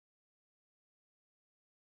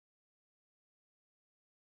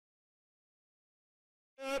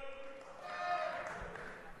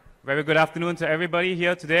Very good afternoon to everybody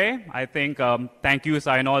here today. I think thank yous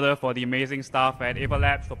are in order for the amazing staff at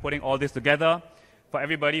Avalanche for putting all this together, for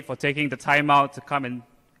everybody for taking the time out to come and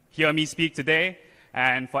hear me speak today,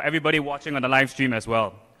 and for everybody watching on the live stream as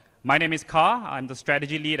well. My name is Ka. I'm the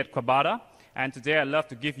strategy lead at Crabada, and today I'd love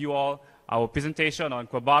to give you all our presentation on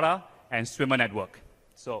Crabada and Swimmer Network.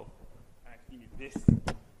 So, I actually need this.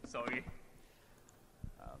 Sorry.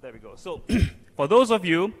 There we go. So, for those of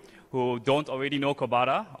you who don't already know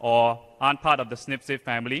Crabada or aren't part of the Snipsip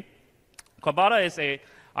family, Crabada is an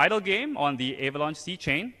idle game on the Avalanche C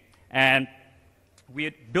chain, and we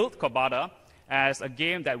had built Crabada as a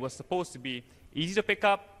game that was supposed to be easy to pick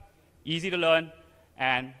up, easy to learn,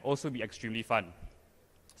 and also be extremely fun.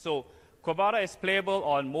 So Crabada is playable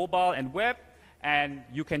on mobile and web, and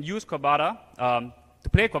you can use Crabada. To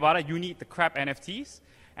play Crabada, you need the Crab NFTs,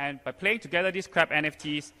 and by playing together these Crab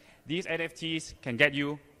NFTs, these NFTs can get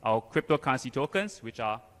you our cryptocurrency tokens, which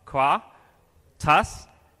are CRA, TUS,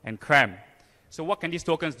 and CRAM. So what can these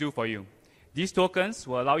tokens do for you? These tokens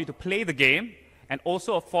will allow you to play the game and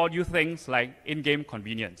also afford you things like in-game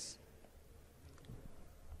convenience.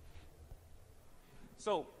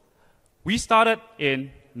 So we started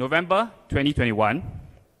in November 2021,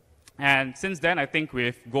 and since then I think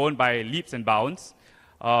we've grown by leaps and bounds,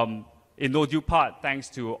 in no due part thanks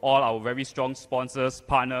to all our very strong sponsors,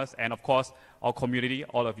 partners, and of course our community,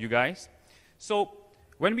 all of you guys. So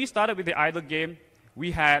when we started with the idle game,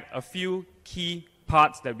 we had a few key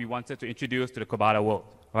parts that we wanted to introduce to the Crabada world,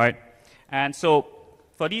 right? And so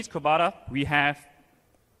for these Crabada, we have,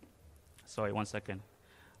 sorry, one second.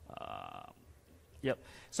 Yep.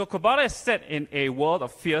 So Crabada is set in a world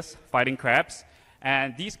of fierce fighting crabs,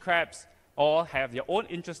 and these crabs all have their own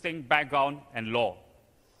interesting background and lore.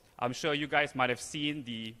 I'm sure you guys might have seen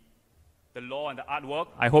the lore and the artwork.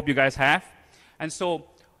 I hope you guys have. And so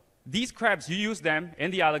these crabs, you use them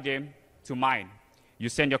in the other game to mine. You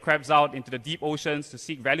send your crabs out into the deep oceans to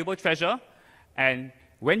seek valuable treasure, and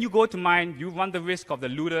when you go to mine, you run the risk of the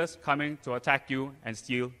looters coming to attack you and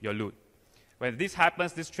steal your loot. When this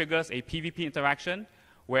happens, this triggers a PvP interaction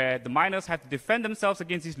where the miners have to defend themselves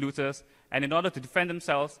against these looters, and in order to defend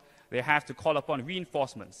themselves, they have to call upon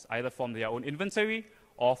reinforcements, either from their own inventory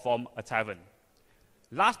or from a tavern.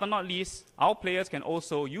 Last but not least, our players can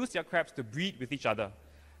also use their crabs to breed with each other.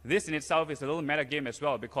 This in itself is a little meta game as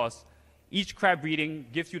well, because each crab breeding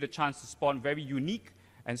gives you the chance to spawn very unique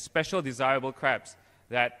and special desirable crabs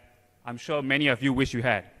that I'm sure many of you wish you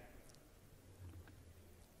had.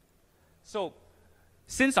 So,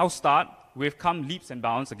 since our start, we've come leaps and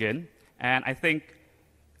bounds again, and I think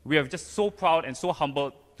we are just so proud and so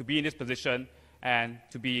humbled to be in this position and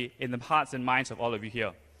to be in the hearts and minds of all of you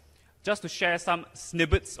here. Just to share some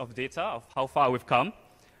snippets of data of how far we've come.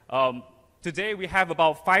 Today we have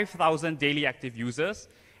about 5,000 daily active users,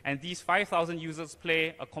 and these 5,000 users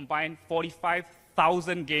play a combined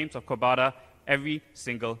 45,000 games of Crabada every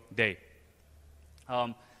single day.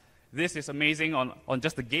 This is amazing on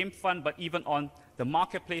just the game front, but even on the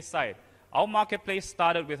marketplace side. Our marketplace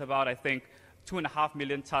started with about, I think, 2.5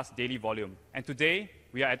 million TUS daily volume, and today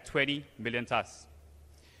we are at 20 million TUS.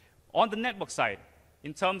 On the network side,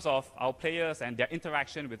 in terms of our players and their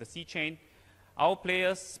interaction with the C chain, our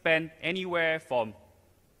players spend anywhere from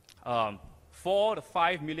 4 to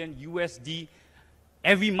 5 million USD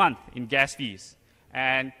every month in gas fees.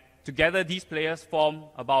 And together, these players form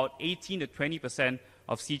about 18 to 20%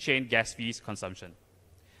 of C chain gas fees consumption.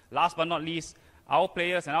 Last but not least, our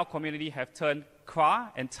players and our community have turned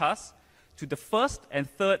CRA and TUS to the first and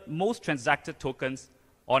third most transacted tokens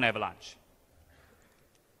on Avalanche.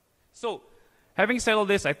 So, having said all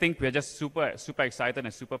this, I think we're just super excited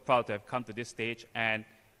and super proud to have come to this stage. And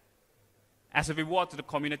as a reward to the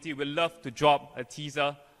community, we'd love to drop a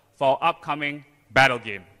teaser for our upcoming battle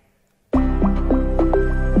game.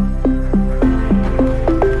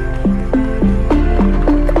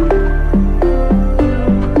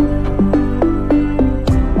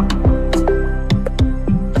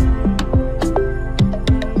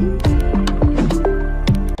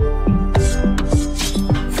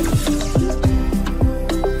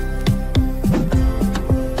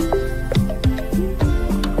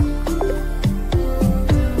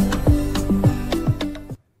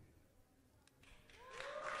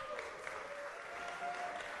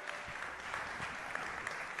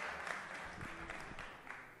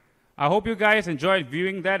 I hope you guys enjoyed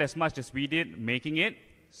viewing that as much as we did making it.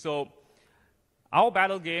 So our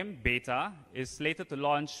battle game, beta, is slated to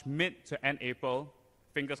launch mid to end April,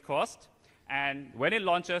 fingers crossed. And when it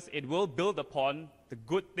launches, it will build upon the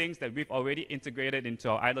good things that we've already integrated into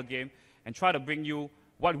our idle game and try to bring you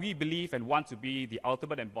what we believe and want to be the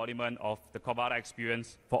ultimate embodiment of the Crabada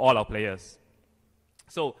experience for all our players.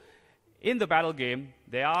 So in the battle game,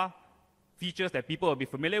 there are features that people will be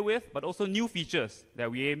familiar with, but also new features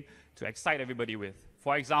that we aim to excite everybody with.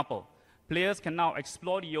 For example, players can now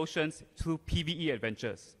explore the oceans through PvE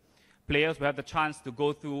adventures. Players will have the chance to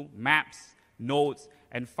go through maps, nodes,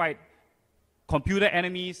 and fight computer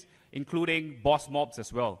enemies, including boss mobs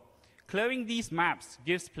as well. Clearing these maps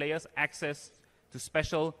gives players access to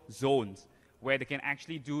special zones where they can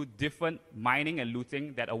actually do different mining and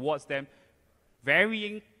looting that awards them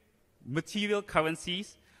varying material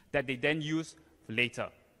currencies that they then use later.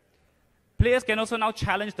 Players can also now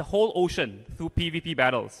challenge the whole ocean through PvP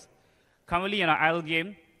battles. Currently in our idle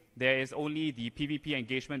game, there is only the PvP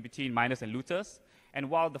engagement between miners and looters, and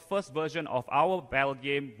while the first version of our battle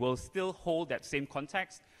game will still hold that same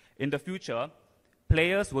context, in the future,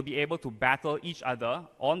 players will be able to battle each other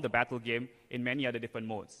on the battle game in many other different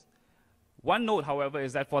modes. One note, however,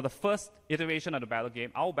 is that for the first iteration of the battle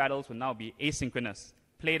game, our battles will now be asynchronous,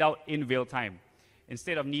 played out in real time.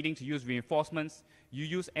 Instead of needing to use reinforcements, you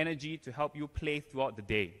use energy to help you play throughout the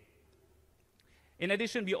day. In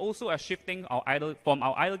addition, we also are shifting from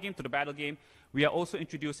our idle game to the battle game. We are also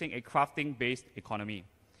introducing a crafting-based economy.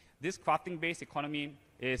 This crafting-based economy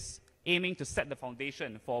is aiming to set the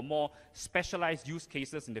foundation for more specialized use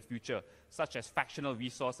cases in the future, such as factional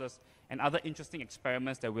resources and other interesting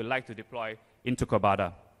experiments that we'd like to deploy into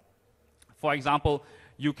Crabada. For example,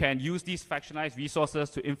 you can use these factionalized resources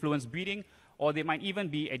to influence breeding, or they might even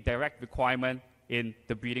be a direct requirement in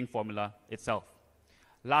the breeding formula itself.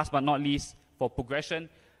 Last but not least, for progression,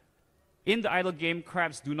 in the idle game,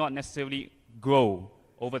 crabs do not necessarily grow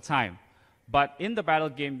over time. But in the battle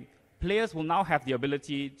game, players will now have the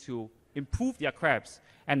ability to improve their crabs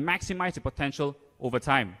and maximize the potential over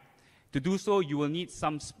time. To do so, you will need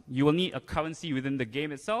a currency within the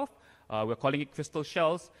game itself. We're calling it crystal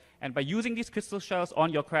shells. And by using these crystal shells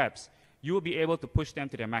on your crabs, you will be able to push them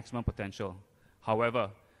to their maximum potential.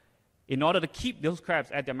 However, in order to keep those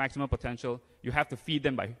crabs at their maximum potential, you have to feed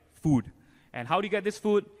them by food. And how do you get this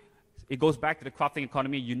food? It goes back to the crafting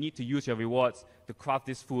economy. You need to use your rewards to craft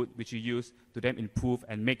this food, which you use to then improve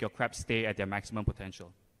and make your crabs stay at their maximum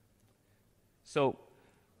potential. So,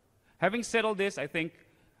 having said all this, I think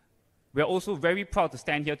we're also very proud to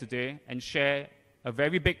stand here today and share a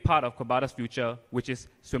very big part of Crabada's future, which is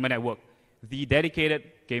Swimmer Network, the dedicated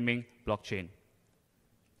gaming blockchain.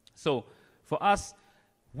 So, for us,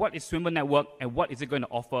 what is Swimmer Network and what is it going to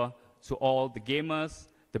offer to all the gamers,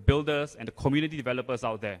 the builders, and the community developers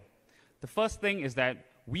out there? The first thing is that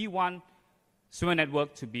we want Swimmer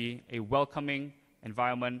Network to be a welcoming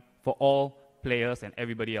environment for all players and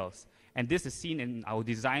everybody else. And this is seen in our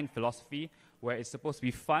design philosophy, where it's supposed to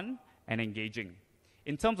be fun and engaging.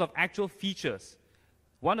 In terms of actual features,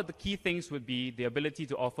 one of the key things would be the ability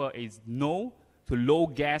to offer a no to low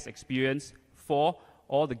gas experience for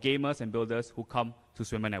all the gamers and builders who come to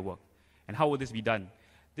Swimmer Network. And how will this be done?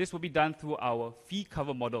 This will be done through our fee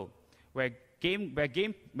cover model, where game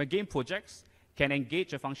projects can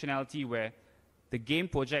engage a functionality where the game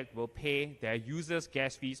project will pay their users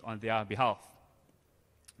gas fees on their behalf.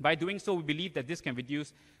 By doing so, we believe that this can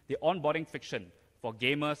reduce the onboarding friction for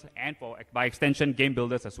gamers and, by extension, game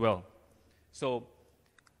builders as well. So,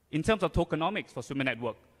 in terms of tokenomics for Swimmer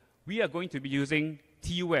Network, we are going to be using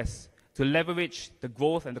TUS to leverage the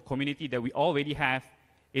growth and the community that we already have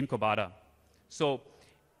in Crabada. So,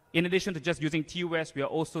 in addition to just using TUS, we are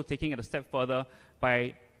also taking it a step further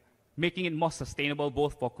by making it more sustainable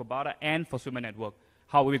both for Crabada and for Swimmer Network.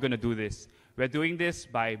 How are we going to do this? We're doing this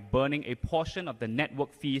by burning a portion of the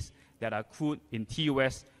network fees that are accrued in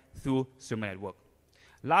TUS through Swimmer Network.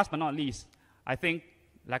 Last but not least, I think,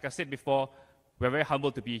 like I said before, we're very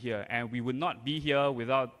humbled to be here, and we would not be here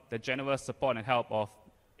without the generous support and help of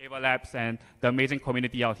Avalanche and the amazing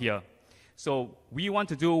community out here. So we want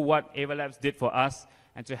to do what Avalanche did for us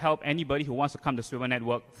and to help anybody who wants to come to Swimmer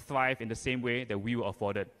Network thrive in the same way that we were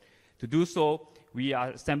afforded. To do so, we are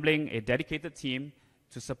assembling a dedicated team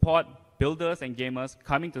to support builders and gamers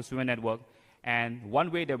coming to Swimmer Network, and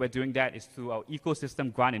one way that we're doing that is through our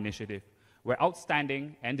ecosystem grant initiative, where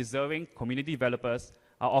outstanding and deserving community developers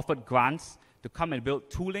are offered grants to come and build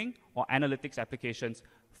tooling or analytics applications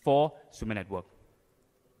for Swimmer Network.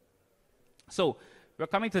 So, we're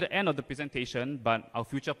coming to the end of the presentation, but our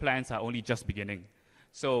future plans are only just beginning.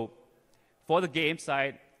 So, for the game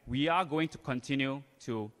side, we are going to continue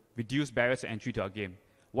to reduce barriers to entry to our game.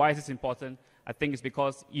 Why is this important? I think it's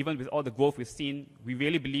because even with all the growth we've seen, we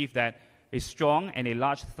really believe that a strong and a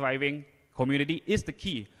large, thriving community is the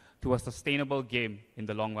key to a sustainable game in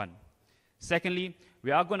the long run. Secondly, we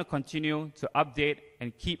are going to continue to update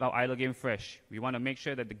and keep our idle game fresh. We want to make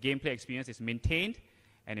sure that the gameplay experience is maintained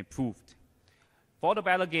and improved. For the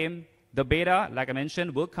battle game, the beta, like I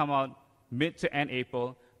mentioned, will come out mid to end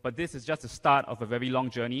April, but this is just the start of a very long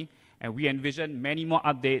journey, and we envision many more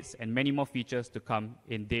updates and many more features to come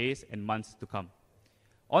in days and months to come.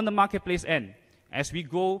 On the marketplace end, as we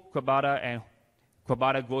grow Crabada and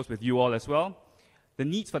Crabada grows with you all as well, the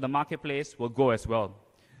needs for the marketplace will grow as well.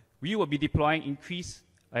 We will be deploying improved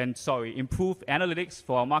analytics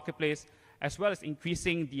for our marketplace, as well as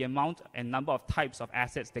increasing the amount and number of types of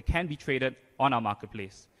assets that can be traded on our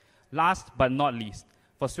marketplace. Last but not least,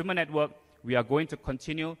 for Swimmer Network, we are going to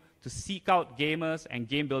continue to seek out gamers and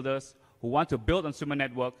game builders who want to build on Swimmer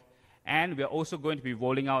Network, and we are also going to be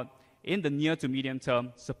rolling out, in the near to medium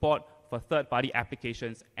term, support for third-party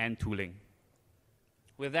applications and tooling.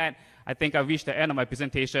 With that, I think I've reached the end of my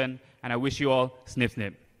presentation, and I wish you all snip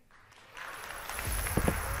snip.